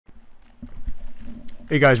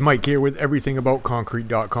Hey guys, Mike here with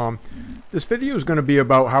everythingaboutconcrete.com. This video is going to be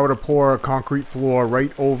about how to pour a concrete floor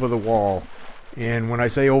right over the wall. And when I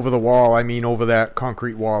say over the wall, I mean over that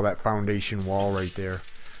concrete wall, that foundation wall right there.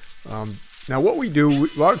 Now what we do,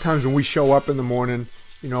 a lot of times when we show up in the morning,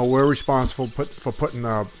 you know, we're responsible for putting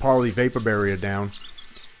the poly vapor barrier down.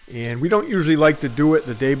 And we don't usually like to do it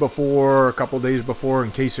the day before, a couple days before,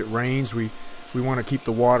 in case it rains. We want to keep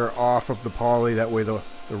the water off of the poly, that way the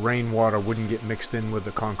rainwater wouldn't get mixed in with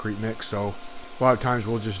the concrete mix. So a lot of times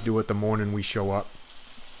we'll just do it the morning we show up.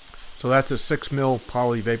 So that's a 6 mil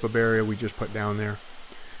poly vapor barrier we just put down there.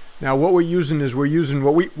 Now what we're using is what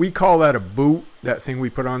we call that a boot, that thing we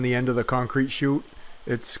put on the end of the concrete chute.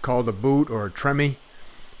 It's called a boot or a TREMIE,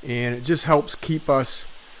 and it just helps keep the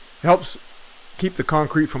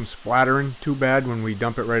concrete from splattering too bad when we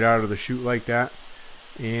dump it right out of the chute like that.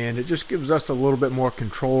 And it just gives us a little bit more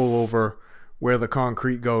control over where the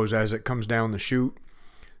concrete goes as it comes down the chute.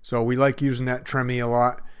 So we like using that TREMIE a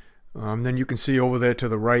lot. Then you can see over there to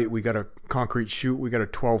the right we got a concrete chute. We got a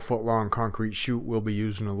 12-foot long concrete chute we'll be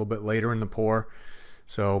using a little bit later in the pour.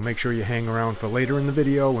 So make sure you hang around for later in the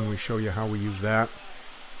video when we show you how we use that.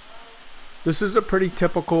 This is a pretty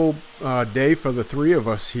typical day for the three of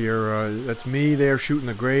us here. That's me there shooting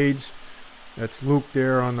the grades. That's Luke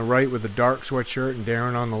there on the right with the dark sweatshirt, and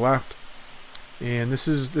Darren on the left. And this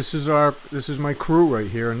is my crew right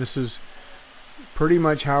here, and this is pretty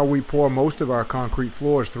much how we pour most of our concrete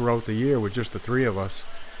floors throughout the year with just the three of us.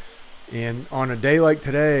 And on a day like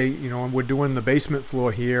today, you know, we're doing the basement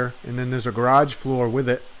floor here, and then there's a garage floor with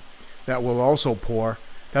it that we'll also pour.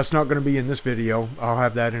 That's not going to be in this video. I'll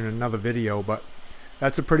have that in another video, but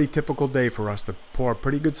that's a pretty typical day for us to pour a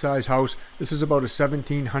pretty good size house. This is about a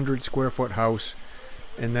 1,700 square foot house,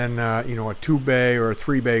 and then you know, a 2-bay or a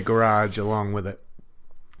 3-bay garage along with it.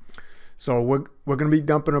 So we're going to be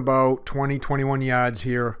dumping about 21 yards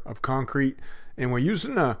here of concrete, and we're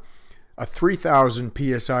using a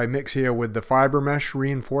 3,000 psi mix here with the fiber mesh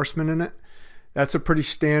reinforcement in it. That's a pretty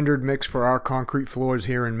standard mix for our concrete floors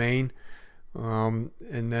here in Maine. And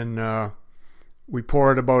then we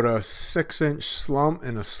pour it about a 6-inch slump,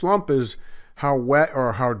 and a slump is how wet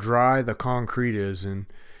or how dry the concrete is, and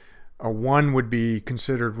a 1 would be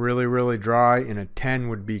considered really dry, and a 10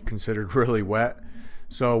 would be considered really wet.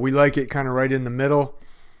 So we like it kind of right in the middle.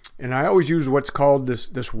 And I always use what's called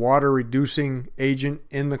this water reducing agent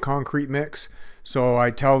in the concrete mix. So I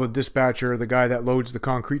tell the dispatcher, the guy that loads the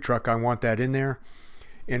concrete truck, I want that in there.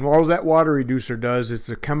 And all that water reducer does is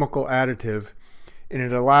a chemical additive, and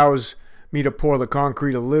it allows me to pour the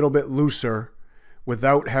concrete a little bit looser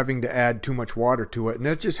without having to add too much water to it. And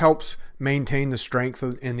that just helps maintain the strength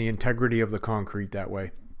and the integrity of the concrete that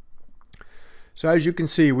way. So as you can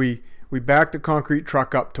see, we back the concrete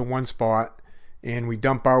truck up to one spot, and we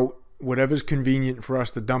dump out whatever's convenient for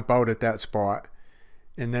us to dump out at that spot.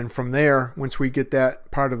 And then from there, once we get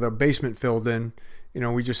that part of the basement filled in, you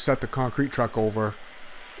know, we just set the concrete truck over,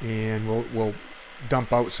 and we'll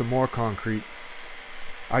dump out some more concrete.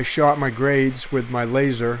 I shot my grades with my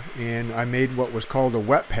laser, and I made what was called a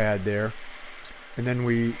wet pad there, and then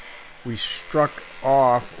we struck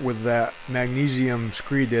off with that magnesium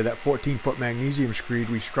screed there, that 14-foot magnesium screed.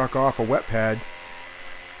 We struck off a wet pad,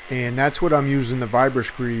 and that's what I'm using the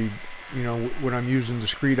VIBRA-SCREED, you know, what I'm using the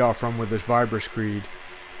screed off from with this VIBRA-SCREED.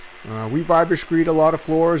 We VIBRA-SCREED a lot of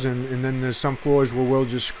floors, and then there's some floors where we'll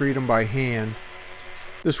just screed them by hand.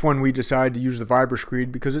 This one we decided to use the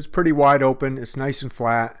VIBRA-SCREED because it's pretty wide open, it's nice and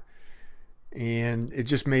flat, and it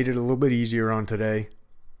just made it a little bit easier on today.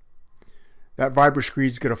 That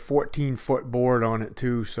VIBRA-SCREED's got a 14-foot board on it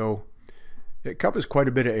too, so it covers quite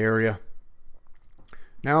a bit of area.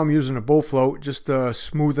 Now I'm using a BULLFLOAT just to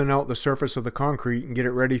smoothen out the surface of the concrete and get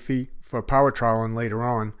it ready for power troweling later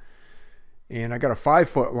on. And I got a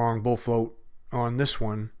 5-foot long BULLFLOAT on this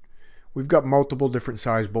one. We've got multiple different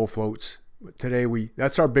size BULLFLOATs. Today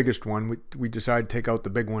that's our biggest one. We decided to take out the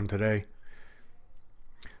big one today.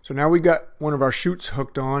 So now we got one of our chutes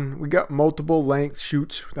hooked on. We got multiple length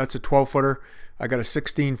chutes. That's a 12-footer. I got a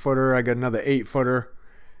 16-footer. I got another 8-footer.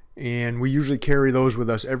 And we usually carry those with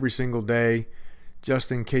us every single day,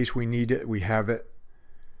 just in case we need it. We have it.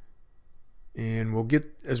 And we'll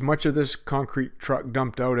get as much of this concrete truck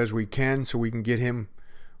dumped out as we can so we can get him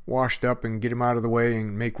washed up and get him out of the way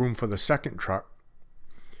and make room for the second truck.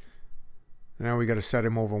 Now we got to set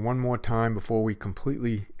him over one more time before we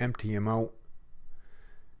completely empty him out.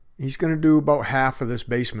 He's going to do about half of this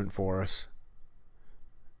basement for us.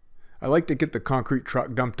 I like to get the concrete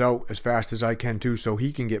truck dumped out as fast as I can too, so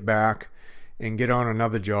he can get back and get on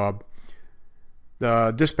another job.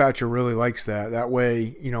 The dispatcher really likes that. That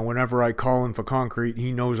way, you know, whenever I call him for concrete,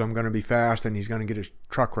 he knows I'm going to be fast and he's going to get his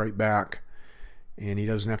truck right back. And he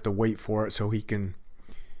doesn't have to wait for it, so he can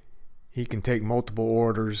take multiple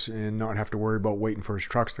orders and not have to worry about waiting for his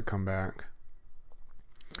trucks to come back.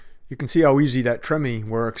 You can see how easy that TREMIE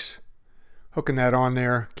works. Hooking that on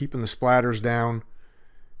there, keeping the splatters down,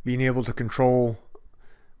 being able to control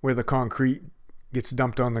where the concrete gets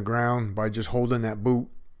dumped on the ground by just holding that boot.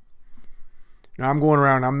 Now I'm going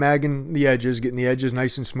around, I'm magging the edges, getting the edges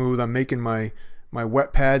nice and smooth. I'm making my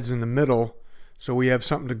wet pads in the middle so we have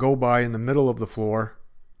something to go by in the middle of the floor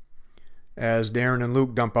as Darren and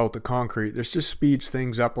Luke dump out the concrete. This just speeds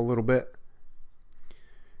things up a little bit.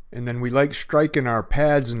 And then we like striking our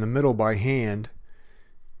pads in the middle by hand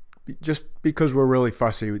just because we're really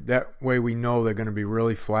fussy. That way we know they're going to be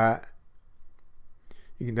really flat.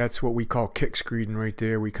 That's what we call kick screeding right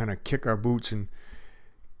there. We kind of kick our boots and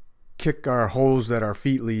kick our holes that our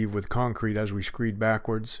feet leave with concrete as we screed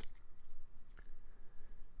backwards.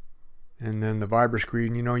 And then the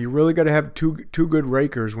VIBRA-SCREED, you know, you really got to have two good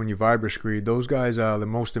rakers when you VIBRA-SCREED. Those guys are the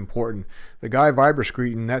most important. The guy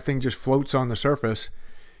VIBRA-SCREEDing, that thing just floats on the surface,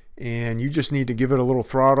 and you just need to give it a little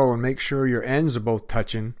throttle and make sure your ends are both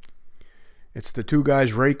touching. It's the two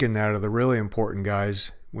guys raking that are the really important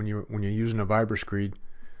guys when you're using a VIBRA-SCREED.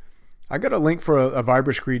 I got a link for a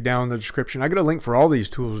VIBRA-SCREED down in the description. I got a link for all these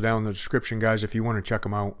tools down in the description, guys, if you want to check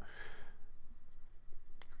them out.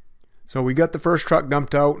 So we got the first truck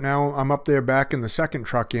dumped out. Now I'm up there backing the second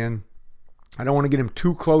truck in. I don't want to get him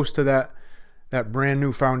too close to that brand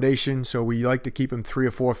new foundation, so we like to keep him 3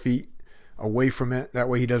 or 4 feet away from it. That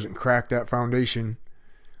way he doesn't crack that foundation.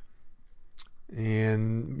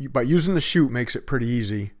 And by using the chute makes it pretty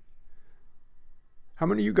easy. How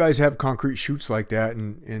many of you guys have concrete chutes like that,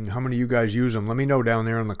 and how many of you guys use them? Let me know down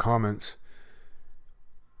there in the comments.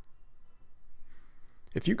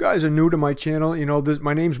 If you guys are new to my channel, you know,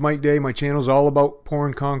 my name's Mike Day. My channel's all about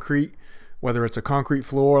pouring concrete, whether it's a concrete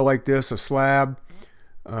floor like this, a slab,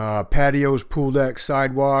 patios, pool decks,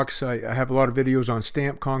 sidewalks. I have a lot of videos on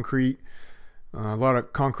stamped concrete, a lot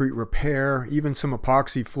of concrete repair, even some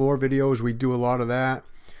epoxy floor videos. We do a lot of that.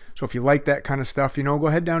 So if you like that kind of stuff, you know, go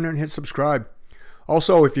ahead down there and hit subscribe.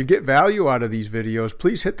 Also, if you get value out of these videos,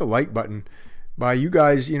 please hit the like button. By you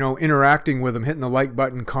guys, you know, interacting with them, hitting the like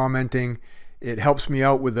button, commenting, it helps me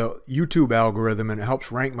out with the YouTube algorithm, and it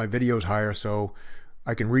helps rank my videos higher so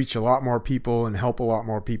I can reach a lot more people and help a lot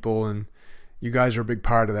more people, and you guys are a big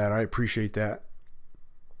part of that. I appreciate that.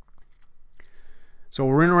 So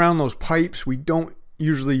we're in around those pipes. We don't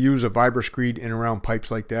usually use a VIBRA-SCREED in around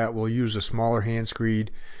pipes like that. We'll use a smaller hand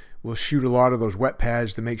screed. We'll shoot a lot of those wet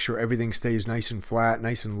pads to make sure everything stays nice and flat,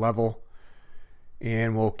 nice and level.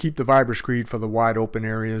 And we'll keep the VIBRA-SCREED for the wide open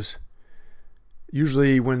areas.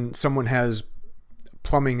 Usually when someone has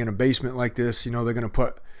plumbing in a basement like this, you know, they're going to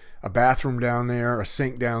put a bathroom down there, a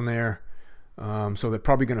sink down there. So they're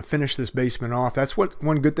probably going to finish this basement off. That's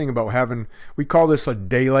one good thing about having, we call this a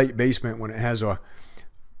daylight basement when it has a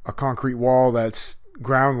concrete wall that's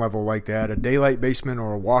ground level like that, a daylight basement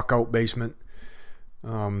or a walkout basement.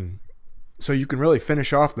 So you can really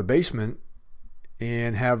finish off the basement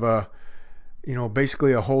and have you know,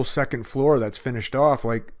 basically a whole second floor that's finished off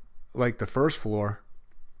like the first floor.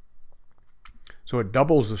 So it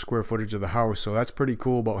doubles the square footage of the house. So that's pretty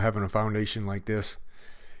cool about having a foundation like this.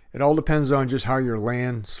 It all depends on just how your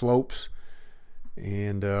land slopes.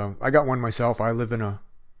 And I got one myself. I live in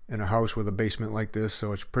a house with a basement like this,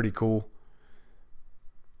 so it's pretty cool.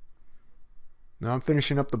 Now I'm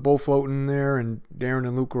finishing up the BULLFLOAT in there, and Darren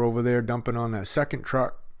and Luke are over there dumping on that second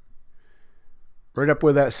truck. Right up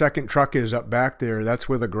where that second truck is up back there, that's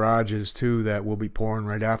where the garage is too, that we'll be pouring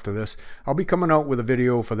right after this. I'll be coming out with a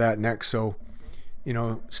video for that next, so you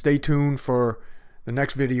know, stay tuned for the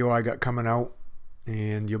next video I got coming out,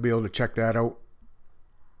 and you'll be able to check that out.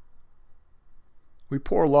 We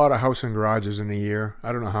pour a lot of house and garages in a year.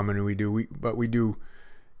 I don't know how many we do, but we do,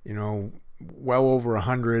 you know, well over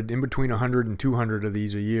 100, in between 100 and 200 of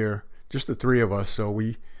these a year, just the 3 of us. So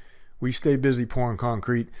we stay busy pouring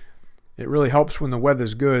concrete. It really helps when the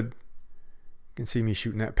weather's good. You can see me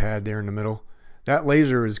shooting that pad there in the middle. That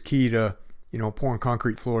laser is key to, you know, pouring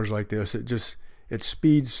concrete floors like this. It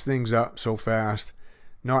speeds things up so fast.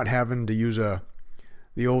 Not having to use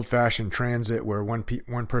the old-fashioned transit where one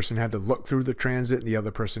person had to look through the transit and the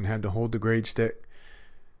other person had to hold the grade stick.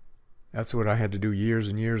 That's what I had to do years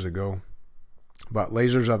and years ago. But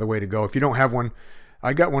lasers are the way to go. If you don't have one,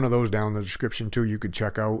 I got one of those down in the description too. You could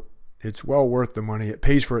check out. It's well worth the money. It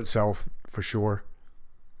pays for itself for sure.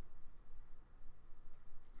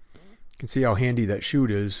 You can see how handy that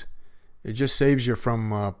chute is. It just saves you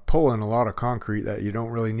from pulling a lot of concrete that you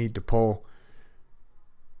don't really need to pull.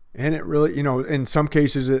 And it really, you know, in some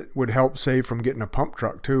cases it would help save from getting a pump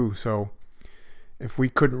truck too. So if we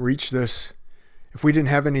couldn't reach this, if we didn't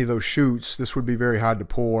have any of those chutes, this would be very hard to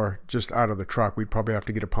pour just out of the truck. We'd probably have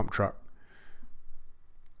to get a pump truck.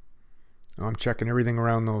 I'm checking everything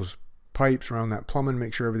around those pipes, around that plumbing,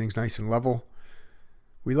 make sure everything's nice and level.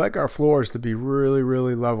 We like our floors to be really,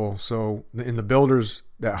 really level. So in the builders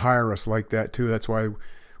that hire us like that too. That's why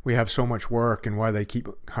we have so much work and why they keep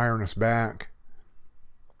hiring us back.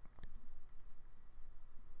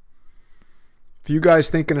 If you guys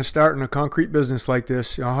thinking of starting a concrete business like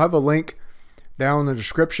this, I'll have a link down in the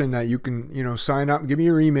description that you can, you know, sign up, give me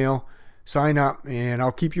your email, sign up, and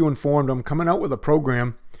I'll keep you informed. I'm coming out with a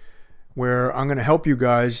program where I'm going to help you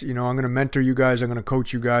guys. You know, I'm going to mentor you guys. I'm going to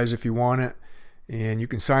coach you guys if you want it, and you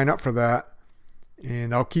can sign up for that.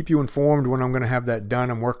 And I'll keep you informed when I'm going to have that done.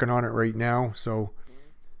 I'm working on it right now, so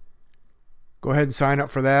go ahead and sign up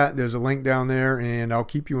for that. There's a link down there, and I'll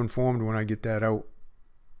keep you informed when I get that out.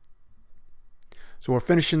 So we're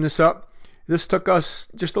finishing this up. This took us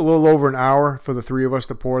just a little over an hour for the three of us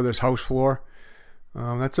to pour this house floor.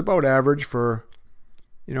 That's about average for,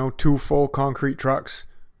 you know, 2 full concrete trucks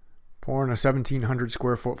pouring a 1,700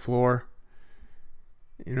 square foot floor.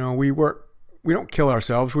 You know, we don't kill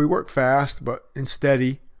ourselves. We work fast, but and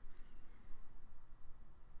steady.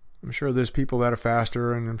 I'm sure there's people that are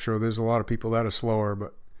faster, and I'm sure there's a lot of people that are slower,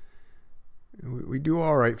 but we do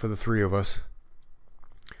all right for the three of us.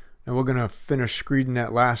 Now we're going to finish screeding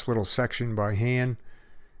that last little section by hand.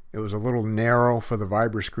 It was a little narrow for the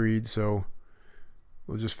VIBRA-SCREED, so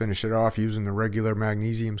we'll just finish it off using the regular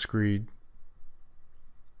magnesium screed.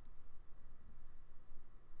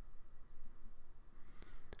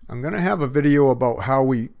 I'm going to have a video about how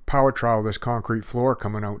we power trowel this concrete floor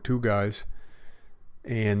coming out too, guys.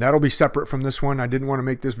 And that'll be separate from this one. I didn't want to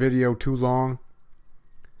make this video too long.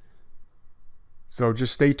 So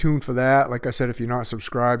just stay tuned for that. Like I said, if you're not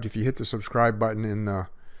subscribed, if you hit the subscribe button and the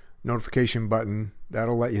notification button,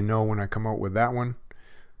 that'll let you know when I come out with that one.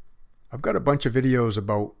 I've got a bunch of videos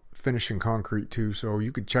about finishing concrete too, so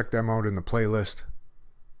you could check them out in the playlist.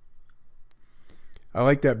 I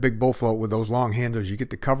like that big BULLFLOAT with those long handles. You get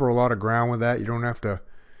to cover a lot of ground with that. You don't have to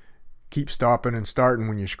keep stopping and starting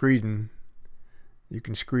when you're screeding. You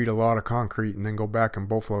can screed a lot of concrete and then go back and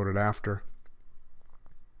BULLFLOAT it after.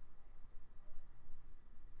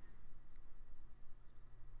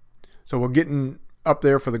 So we're getting up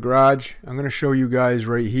there for the garage. I'm going to show you guys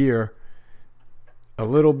right here a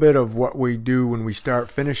little bit of what we do when we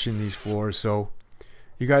start finishing these floors. So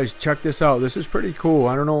you guys check this out. This is pretty cool.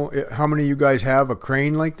 I don't know how many of you guys have a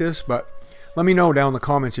crane like this, but let me know down in the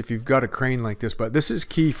comments if you've got a crane like this. But this is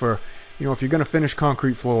key for, you know, if you're going to finish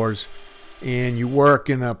concrete floors and you work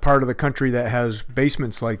in a part of the country that has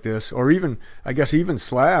basements like this, or even, I guess, even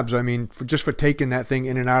slabs. I mean, just for taking that thing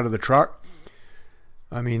in and out of the truck.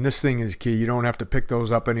 I mean, this thing is key. You don't have to pick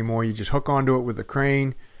those up anymore. You just hook onto it with the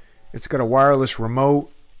crane. It's got a wireless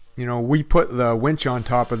remote. You know, we put the winch on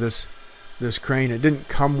top of this crane. It didn't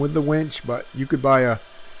come with the winch, but you could buy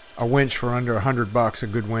a winch for under $100, a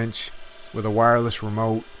good winch with a wireless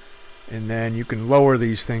remote. And then you can lower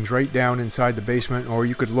these things right down inside the basement, or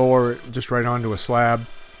you could lower it just right onto a slab,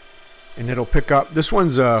 and it'll pick up. This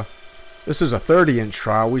is a 30-inch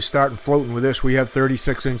trowel. We starting floating with this. We have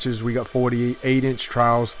 36 inches. We got 48-inch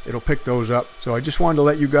trowels. It'll pick those up. So I just wanted to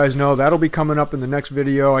let you guys know that'll be coming up in the next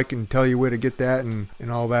video. I can tell you where to get that and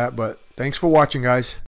all that. But thanks for watching, guys.